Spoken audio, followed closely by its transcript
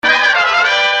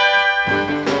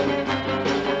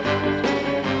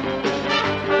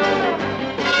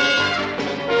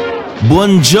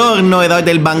Buongiorno eroi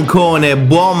del bancone,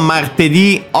 buon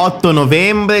martedì 8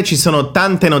 novembre, ci sono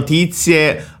tante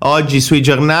notizie oggi sui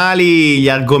giornali, gli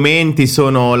argomenti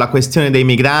sono la questione dei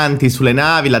migranti sulle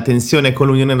navi, la tensione con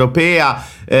l'Unione Europea,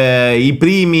 le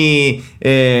prime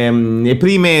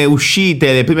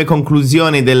uscite, le prime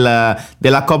conclusioni della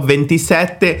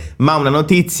COP27, ma una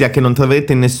notizia che non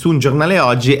troverete in nessun giornale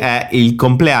oggi è il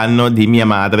compleanno di mia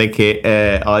madre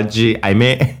che oggi,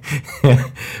 ahimè,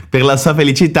 per la sua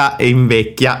felicità è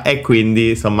invecchia e quindi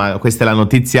insomma questa è la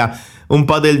notizia un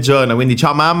po' del giorno, quindi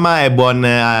ciao mamma e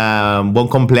buon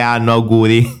compleanno,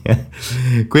 auguri.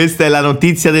 Questa è la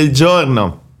notizia del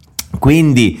giorno.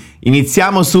 Quindi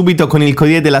iniziamo subito con il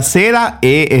Corriere della Sera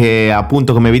e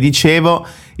appunto come vi dicevo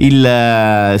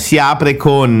si apre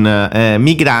con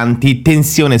migranti,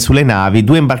 tensione sulle navi,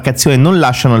 2 imbarcazioni non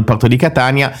lasciano il porto di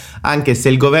Catania anche se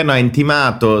il governo ha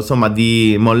intimato insomma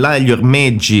di mollare gli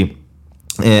ormeggi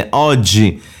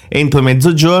oggi entro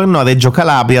mezzogiorno. A Reggio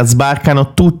Calabria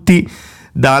sbarcano tutti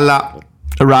dalla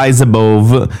Rise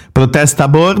Above, protesta a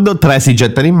bordo, 3 si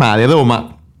gettano in mare,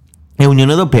 Roma e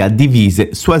Unione Europea divise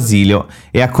su asilo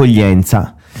e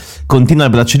accoglienza. Continua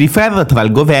il braccio di ferro tra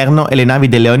il governo e le navi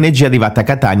delle ONG arrivate a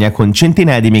Catania con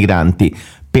centinaia di migranti.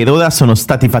 Per ora sono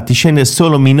stati fatti scendere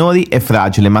solo minori e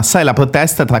fragili, ma sai la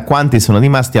protesta tra quanti sono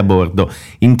rimasti a bordo.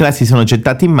 In 3 si sono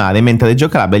gettati in mare, mentre a Reggio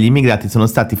Calabria gli immigrati sono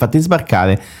stati fatti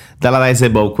sbarcare dalla Rise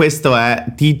Above. Questo è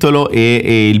titolo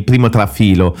e il primo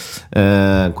trafilo.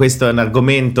 Questo è un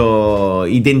argomento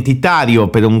identitario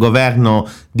per un governo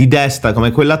di destra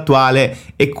come quello attuale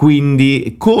e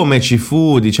quindi come ci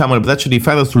fu diciamo il braccio di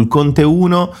ferro sul Conte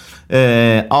 1,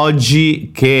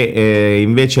 oggi che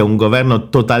invece è un governo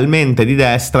totalmente di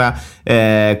destra,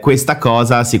 questa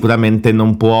cosa sicuramente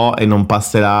non può e non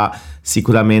passerà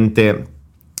sicuramente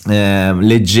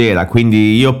leggera,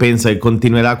 quindi io penso che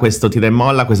continuerà questo tira e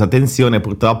molla, questa tensione.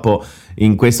 Purtroppo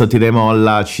in questo tira e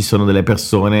molla ci sono delle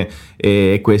persone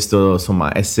e questo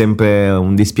insomma è sempre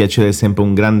un dispiacere, è sempre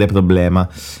un grande problema.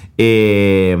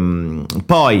 E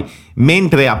poi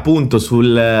mentre appunto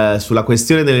sulla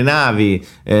questione delle navi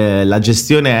la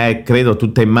gestione è credo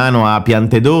tutta in mano a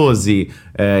Piantedosi,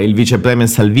 il vice premier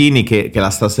Salvini che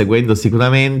la sta seguendo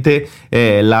sicuramente,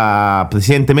 la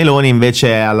presidente Meloni invece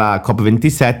è alla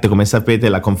COP27, come sapete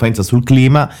la conferenza sul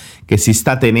clima che si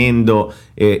sta tenendo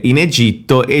in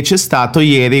Egitto, e c'è stato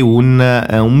ieri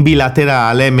un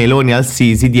bilaterale Meloni al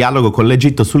Sisi, dialogo con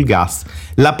l'Egitto sul gas,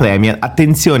 la premier,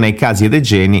 attenzione ai casi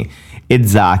Regeni e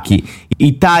Zaki.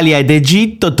 Italia ed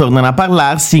Egitto tornano a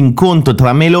parlarsi, incontro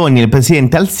tra Meloni e il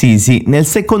presidente al-Sisi nel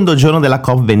secondo giorno della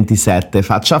COP27,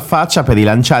 faccia a faccia per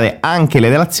rilanciare anche le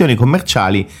relazioni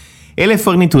commerciali e le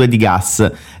forniture di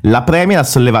gas. La premier ha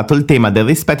sollevato il tema del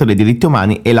rispetto dei diritti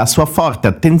umani e la sua forte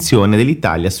attenzione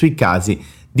dell'Italia sui casi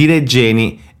di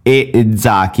Regeni e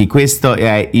Zaki. Questo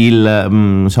è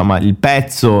il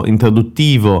pezzo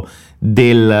introduttivo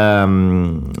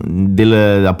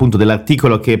appunto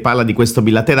dell'articolo che parla di questo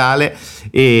bilaterale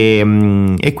e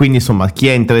quindi insomma chi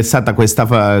è interessato a questa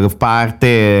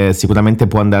parte sicuramente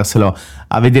può andarselo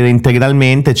a vedere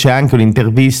integralmente. C'è anche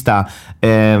un'intervista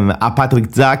a Patrick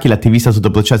Zaki, l'attivista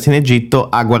sotto processo in Egitto,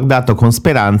 ha guardato con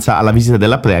speranza alla visita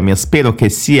della premier, spero che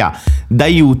sia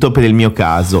d'aiuto per il mio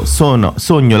caso,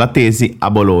 sogno la tesi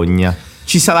a Bologna.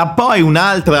 Ci sarà poi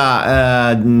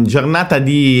un'altra giornata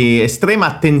di estrema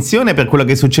attenzione per quello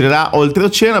che succederà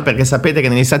oltreoceano, perché sapete che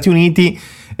negli Stati Uniti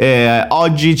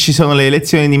oggi ci sono le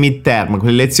elezioni di midterm,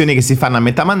 quelle elezioni che si fanno a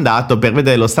metà mandato per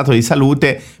vedere lo stato di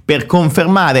salute, per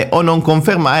confermare o non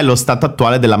confermare lo stato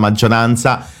attuale della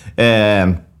maggioranza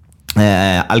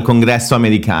al congresso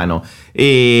americano.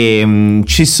 E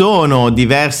ci sono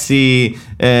diversi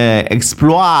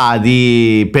exploit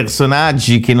di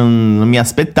personaggi che non mi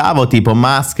aspettavo, tipo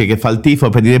Musk che fa il tifo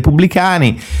per i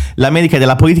repubblicani. L'America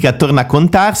della politica torna a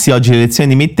contarsi, oggi le elezioni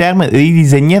di midterm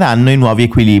ridisegneranno i nuovi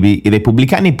equilibri, i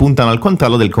repubblicani puntano al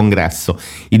controllo del congresso,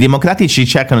 i democratici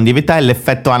cercano di evitare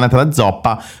l'effetto anatra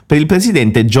zoppa per il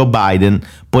presidente Joe Biden,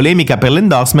 polemica per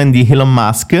l'endorsement di Elon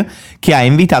Musk che ha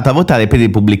invitato a votare per i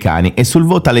repubblicani, e sul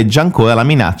voto aleggia ancora la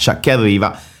minaccia che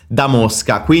arriva da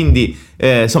Mosca. Quindi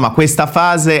insomma questa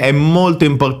fase è molto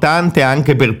importante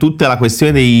anche per tutta la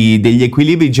questione degli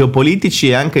equilibri geopolitici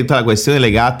e anche tutta la questione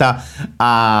legata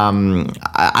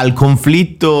al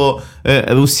conflitto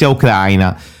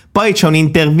Russia-Ucraina. Poi c'è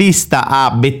un'intervista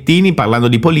a Bettini parlando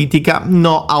di politica,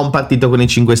 no a un partito con i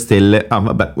 5 Stelle.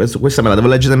 Questa me la devo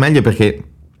leggere meglio perché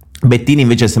Bettini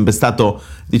invece è sempre stato,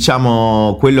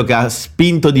 diciamo, quello che ha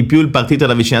spinto di più il partito ad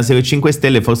avvicinarsi ai 5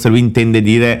 Stelle. Forse lui intende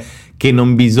dire che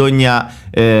non bisogna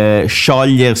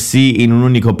sciogliersi in un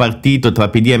unico partito tra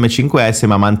PD e M5S,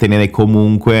 ma mantenere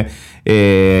comunque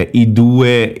i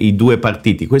due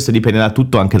partiti. Questo dipende da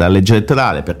tutto, anche dalla legge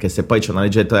elettorale, perché se poi c'è una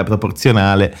legge elettorale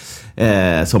proporzionale,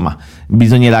 insomma,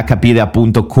 bisognerà capire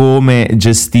appunto come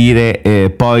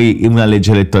gestire poi una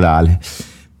legge elettorale.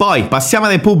 Poi passiamo a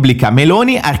Repubblica.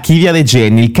 Meloni archivia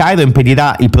Regeni, il Cairo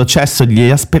impedirà il processo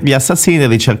per gli assassini del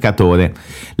ricercatore.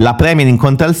 La premier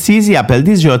incontra il Sisi, apre il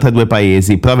disgelo tra i due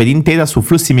paesi, prove d'intesa su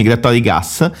flussi migratori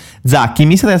gas. Zacchi,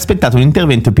 mi sarei aspettato un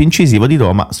intervento più incisivo di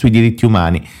Roma sui diritti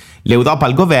umani. L'Europa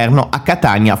al governo, a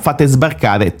Catania fate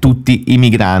sbarcare tutti i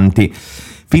migranti.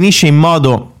 Finisce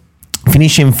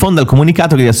in fondo al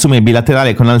comunicato che riassume il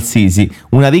bilaterale con Al-Sisi,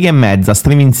 una riga e mezza,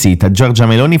 streaming sita. Giorgia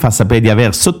Meloni fa sapere di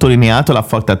aver sottolineato la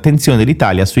forte attenzione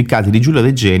dell'Italia sui casi di Giulio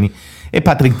Regeni e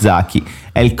Patrick Zaki.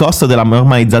 È il costo della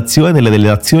normalizzazione delle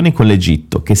relazioni con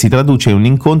l'Egitto, che si traduce in un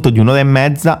incontro di un'ora e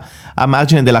mezza a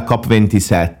margine della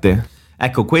COP27.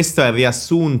 Ecco, questo è il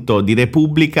riassunto di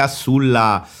Repubblica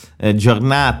sulla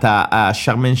giornata a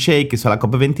Sharm el Sheikh, sulla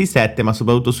COP27, ma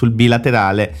soprattutto sul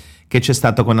bilaterale che c'è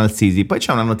stato con Al-Sisi. Poi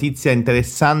c'è una notizia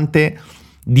interessante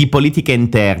di politica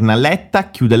interna. Letta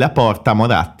chiude la porta a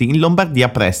Moratti, in Lombardia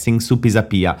pressing su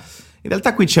Pisapia. In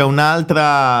realtà qui c'è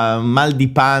un'altra mal di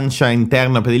pancia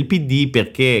interna per il PD,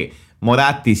 perché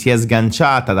Moratti si è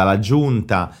sganciata dalla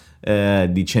giunta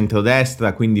di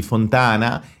centrodestra, quindi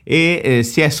Fontana, e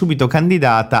si è subito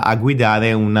candidata a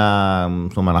guidare una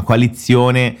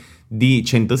coalizione di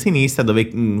centrosinistra, dove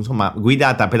insomma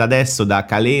guidata per adesso da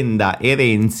Calenda e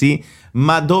Renzi,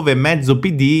 ma dove mezzo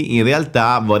PD in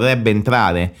realtà vorrebbe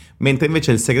entrare, mentre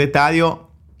invece il segretario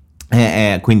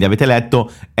quindi avete letto,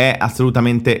 è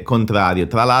assolutamente contrario.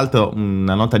 Tra l'altro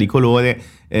una nota di colore,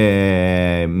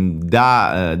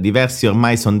 da diversi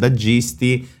ormai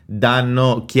sondaggisti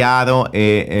danno chiaro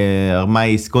e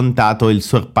ormai scontato il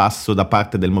sorpasso da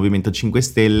parte del Movimento 5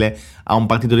 Stelle a un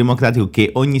Partito Democratico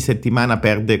che ogni settimana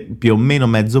perde più o meno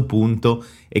mezzo punto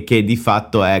e che di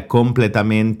fatto è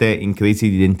completamente in crisi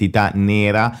di identità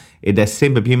nera ed è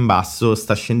sempre più in basso,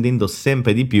 sta scendendo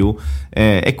sempre di più,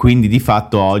 e quindi di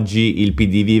fatto oggi il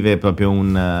PD vive proprio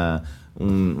una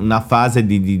fase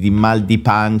di mal di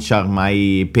pancia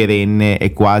ormai perenne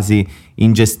e quasi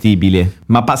ingestibile.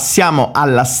 Ma passiamo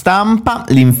alla Stampa.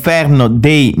 L'inferno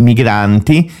dei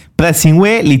migranti, pressing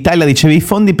UE, l'Italia riceve i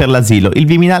fondi per l'asilo, il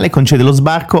Viminale concede lo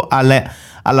sbarco alla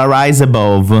Rise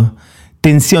Above.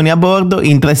 Tensioni a bordo,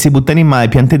 in 3 si buttano in mare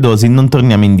piantedosi, non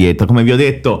torniamo indietro. Come vi ho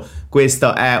detto,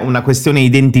 questa è una questione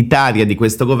identitaria di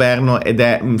questo governo ed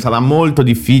sarà molto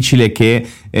difficile che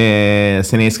se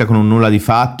ne esca con un nulla di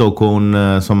fatto o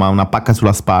con insomma una pacca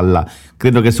sulla spalla.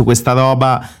 Credo che su questa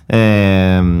roba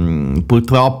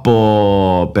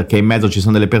purtroppo, perché in mezzo ci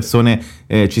sono delle persone,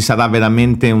 ci sarà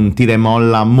veramente un tira e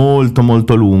molla molto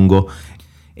molto lungo.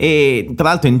 E tra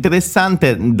l'altro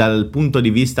interessante dal punto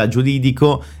di vista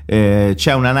giuridico,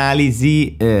 c'è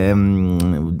un'analisi,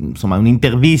 insomma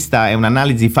un'intervista e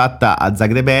un'analisi fatta a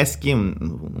Zagrebeschi,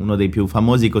 uno dei più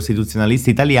famosi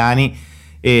costituzionalisti italiani.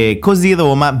 Così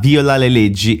Roma viola le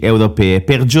leggi europee.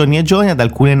 Per giorni e giorni ad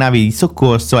alcune navi di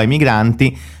soccorso ai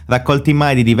migranti raccolti in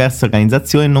mare di diverse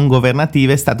organizzazioni non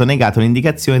governative è stato negato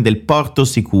l'indicazione del porto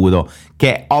sicuro,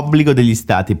 che è obbligo degli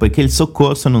stati, poiché il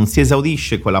soccorso non si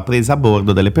esaurisce con la presa a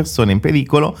bordo delle persone in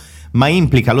pericolo, ma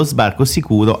implica lo sbarco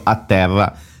sicuro a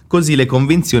terra. Così le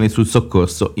convenzioni sul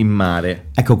soccorso in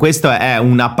mare. Ecco, questa è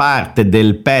una parte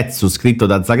del pezzo scritto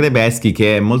da Zagrebeschi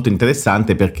che è molto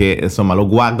interessante, perché insomma lo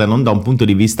guarda non da un punto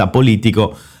di vista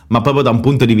politico, ma proprio da un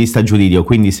punto di vista giuridico.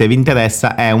 Quindi se vi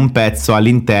interessa è un pezzo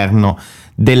all'interno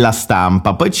della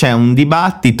Stampa. Poi c'è un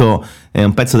dibattito,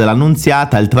 un pezzo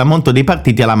dell'Annunziata, il tramonto dei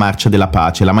partiti alla marcia della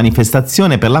pace. La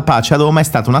manifestazione per la pace a Roma è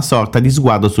stata una sorta di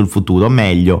sguardo sul futuro,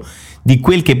 meglio, di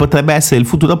quel che potrebbe essere il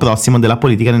futuro prossimo della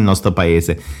politica nel nostro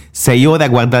paese. 6 ore a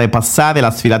guardare passare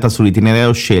la sfilata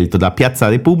sull'itinerario scelto da Piazza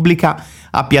Repubblica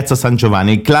a Piazza San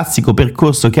Giovanni, il classico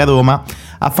percorso che a Roma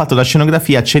ha fatto da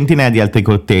scenografia a centinaia di altri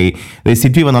cortei.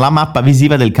 Restituivano la mappa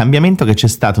visiva del cambiamento che c'è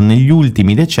stato negli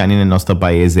ultimi decenni nel nostro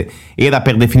paese. Era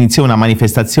per definizione una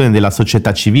manifestazione della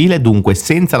società civile, dunque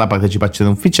senza la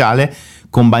partecipazione ufficiale,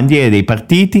 con bandiere dei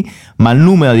partiti, ma il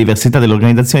numero e la diversità delle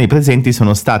organizzazioni presenti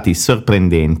sono stati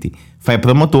sorprendenti. Fra i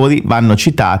promotori vanno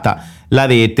citata la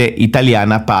rete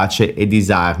italiana pace e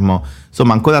disarmo.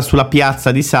 Insomma, ancora sulla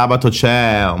piazza di sabato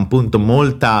c'è un punto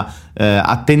molta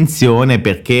attenzione,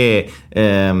 perché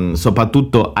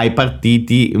soprattutto ai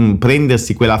partiti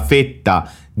prendersi quella fetta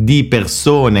di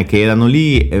persone che erano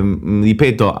lì,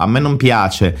 ripeto, a me non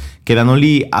piace, che erano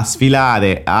lì a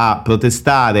sfilare, a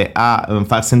protestare, a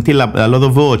far sentire la loro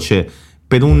voce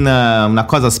per una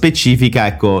cosa specifica.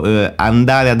 Ecco,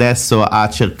 andare adesso a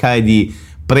cercare di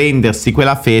prendersi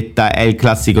quella fetta è il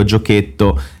classico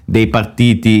giochetto dei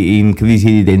partiti in crisi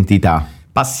di identità.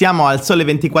 Passiamo al Sole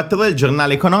 24 Ore, il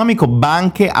giornale economico.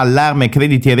 Banche, allarme,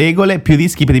 crediti e regole, più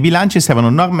rischi per i bilanci, servono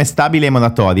norme stabili e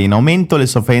moratorie, in aumento le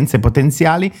sofferenze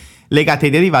potenziali legate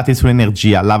ai derivati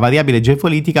sull'energia, la variabile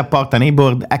geopolitica porta nei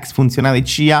board ex funzionari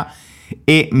CIA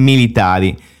e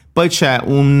militari. Poi c'è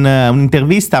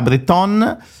un'intervista a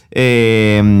Breton,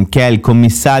 che è il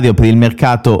commissario per il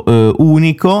mercato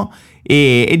unico,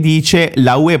 e dice: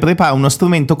 la UE prepara uno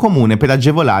strumento comune per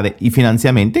agevolare i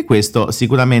finanziamenti. E questo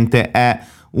sicuramente è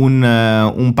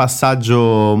un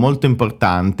passaggio molto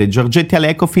importante. Giorgetti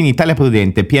all'Ecofin, Italia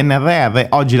prudente, PNRR,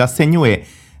 oggi l'assegno UE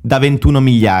da 21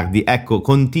 miliardi. Ecco,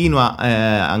 continua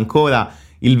ancora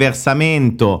il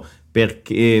versamento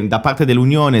da parte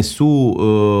dell'Unione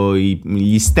su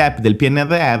gli step del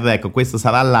PNRR. Ecco, questo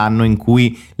sarà l'anno in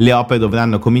cui le opere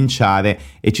dovranno cominciare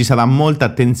e ci sarà molta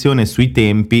attenzione sui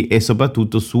tempi e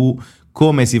soprattutto su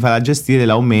come si farà gestire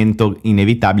l'aumento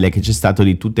inevitabile che c'è stato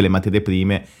di tutte le materie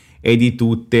prime e di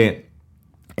tutte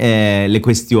le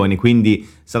questioni. Quindi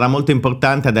sarà molto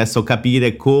importante adesso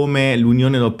capire come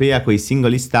l'Unione Europea con i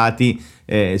singoli stati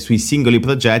sui singoli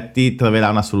progetti troverà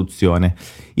una soluzione.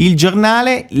 Il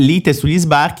giornale, lite sugli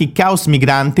sbarchi, caos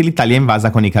migranti, l'Italia invasa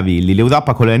con i cavilli,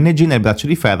 l'Europa con l'ONG nel braccio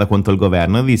di ferro contro il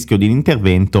governo, il rischio di un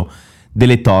intervento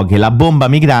delle toghe, la bomba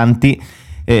migranti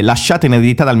lasciata in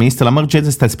eredità dal ministro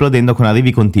Lamorgese sta esplodendo con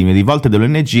arrivi continui, rivolte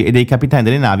dell'ONG e dei capitani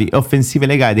delle navi e offensive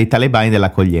legali dei talebani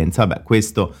dell'accoglienza. Vabbè,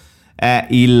 questo è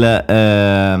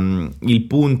il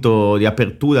punto di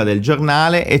apertura del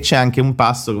giornale. E c'è anche un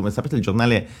passo, come sapete il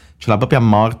giornale c'è la propria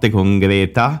morte con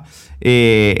Greta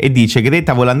e dice: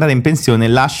 Greta vuole andare in pensione,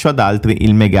 lascio ad altri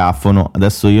il megafono.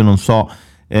 Adesso io non so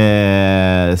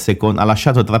se ha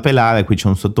lasciato trapelare, qui c'è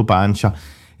un sottopancia,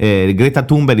 Greta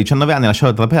Thunberg, 19 anni, ha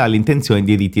lasciato trapelare l'intenzione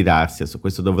di ritirarsi. Adesso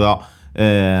questo dovrò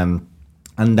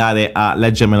andare a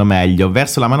leggermelo meglio.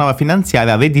 Verso la manovra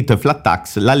finanziaria, reddito e flat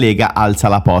tax, la Lega alza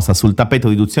la posta, sul tappeto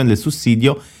riduzione del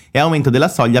sussidio e aumento della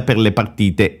soglia per le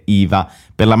partite IVA.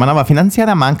 Per la manovra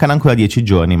finanziaria mancano ancora 10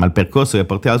 giorni, ma il percorso che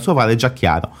porterà al suo varo è già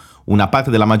chiaro. Una parte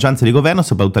della maggioranza di governo,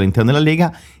 soprattutto all'interno della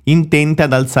Lega, intende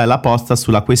ad alzare la posta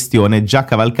sulla questione già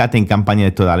cavalcata in campagna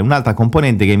elettorale. Un'altra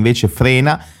componente che invece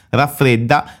frena,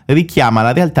 raffredda, richiama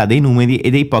la realtà dei numeri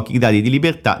e dei pochi gradi di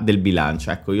libertà del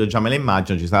bilancio. Ecco, io già me la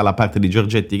immagino, ci sarà la parte di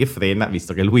Giorgetti che frena,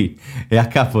 visto che lui è a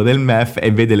capo del MEF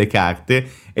e vede le carte,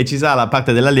 e ci sarà la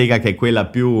parte della Lega che è quella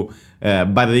più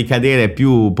barricadere,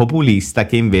 più populista,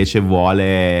 che invece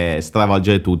vuole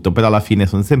stravolgere tutto. Però alla fine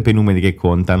sono sempre i numeri che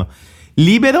contano.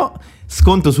 Libero,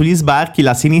 scontro sugli sbarchi,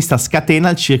 la sinistra scatena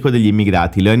il circo degli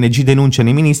immigrati, le ONG denunciano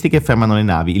i ministri che fermano le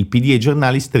navi, il PD e i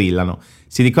giornali strillano,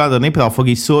 si ricordano i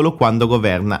profughi solo quando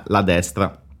governa la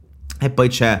destra. E poi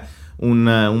c'è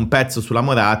un pezzo sulla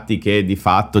Moratti che di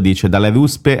fatto dice: dalle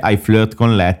ruspe ai flirt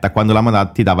con Letta, quando la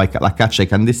Moratti dava la caccia ai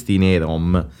clandestini e ai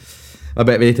rom.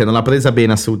 Vabbè, vedete, non l'ha presa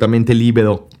bene assolutamente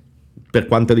Libero per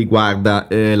quanto riguarda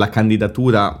la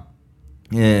candidatura,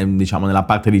 diciamo, nella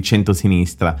parte di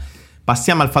centrosinistra.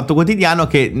 Passiamo al Fatto Quotidiano,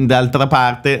 che d'altra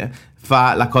parte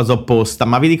fa la cosa opposta.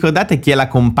 Ma vi ricordate chi è la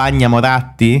compagna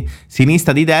Moratti?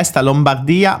 Sinistra di destra,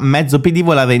 Lombardia, mezzo PD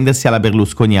vuole arrendersi alla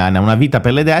berlusconiana. Una vita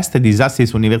per le destre, disastri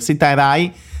su università e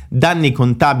RAI, danni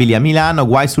contabili a Milano,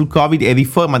 guai sul Covid e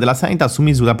riforma della sanità su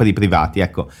misura per i privati.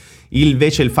 Ecco,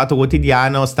 invece il Fatto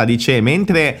Quotidiano sta dicendo,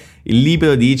 mentre il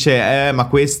Libero dice ma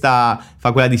questa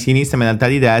fa quella di sinistra ma in realtà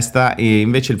di destra, e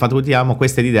invece il Fatto Quotidiano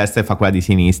questa è di destra e fa quella di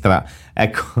sinistra.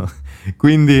 Ecco,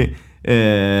 quindi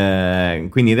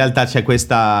in realtà c'è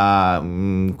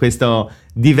questo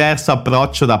diverso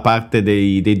approccio da parte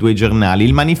dei due giornali.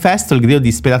 Il Manifesto, il grido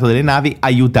disperato delle navi,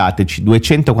 aiutateci,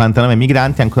 249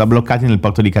 migranti ancora bloccati nel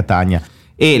porto di Catania.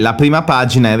 E la prima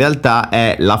pagina in realtà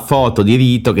è la foto di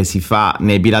rito che si fa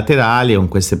nei bilaterali con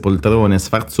queste poltrone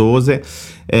sfarzose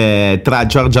tra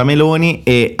Giorgia Meloni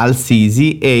e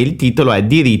Sisi, e il titolo è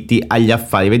Diritti agli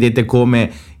affari. Vedete come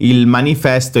il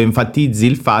Manifesto enfatizzi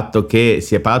il fatto che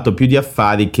si è parlato più di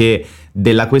affari che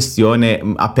della questione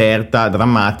aperta,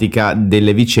 drammatica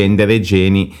delle vicende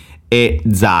Regeni e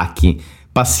Zaki.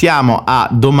 Passiamo a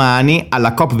domani,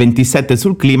 alla COP27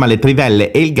 sul clima, le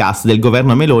trivelle e il gas del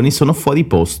governo Meloni sono fuori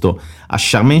posto. A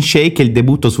Sharm el Sheikh il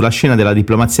debutto sulla scena della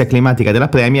diplomazia climatica della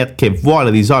Premier, che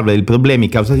vuole risolvere i problemi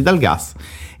causati dal gas,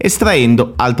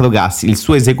 estraendo altro gas. Il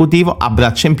suo esecutivo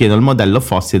abbraccia in pieno il modello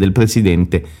fossile del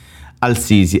presidente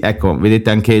al-Sisi. Ecco, vedete,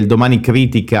 anche il domani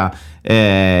critica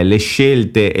le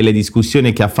scelte e le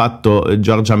discussioni che ha fatto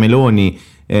Giorgia Meloni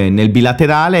nel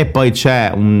bilaterale, e poi c'è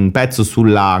un pezzo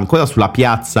ancora sulla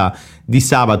piazza di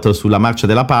sabato, sulla marcia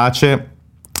della pace,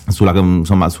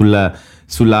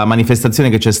 sulla manifestazione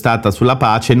che c'è stata sulla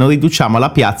pace. Non riduciamo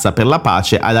la piazza per la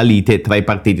pace alla lite tra i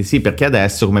partiti. Sì, perché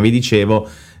adesso, come vi dicevo,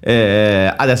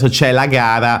 adesso c'è la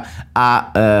gara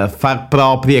a far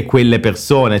proprie quelle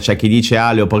persone. C'è chi dice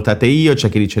le ho portate io, c'è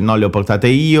chi dice no, le ho portate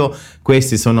io,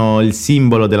 questi sono il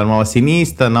simbolo della nuova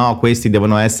sinistra, no, questi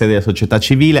devono essere la società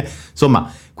civile. Insomma,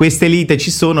 queste lite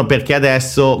ci sono perché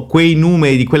adesso quei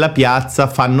numeri di quella piazza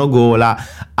fanno gola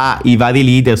ai vari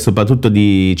leader, soprattutto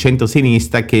di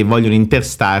centrosinistra, che vogliono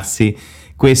intestarsi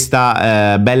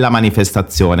questa bella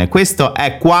manifestazione. Questo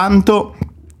è quanto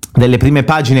delle prime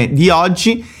pagine di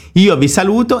oggi. Io vi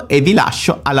saluto e vi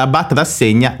lascio alla bat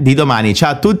rassegna di domani.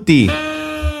 Ciao a tutti!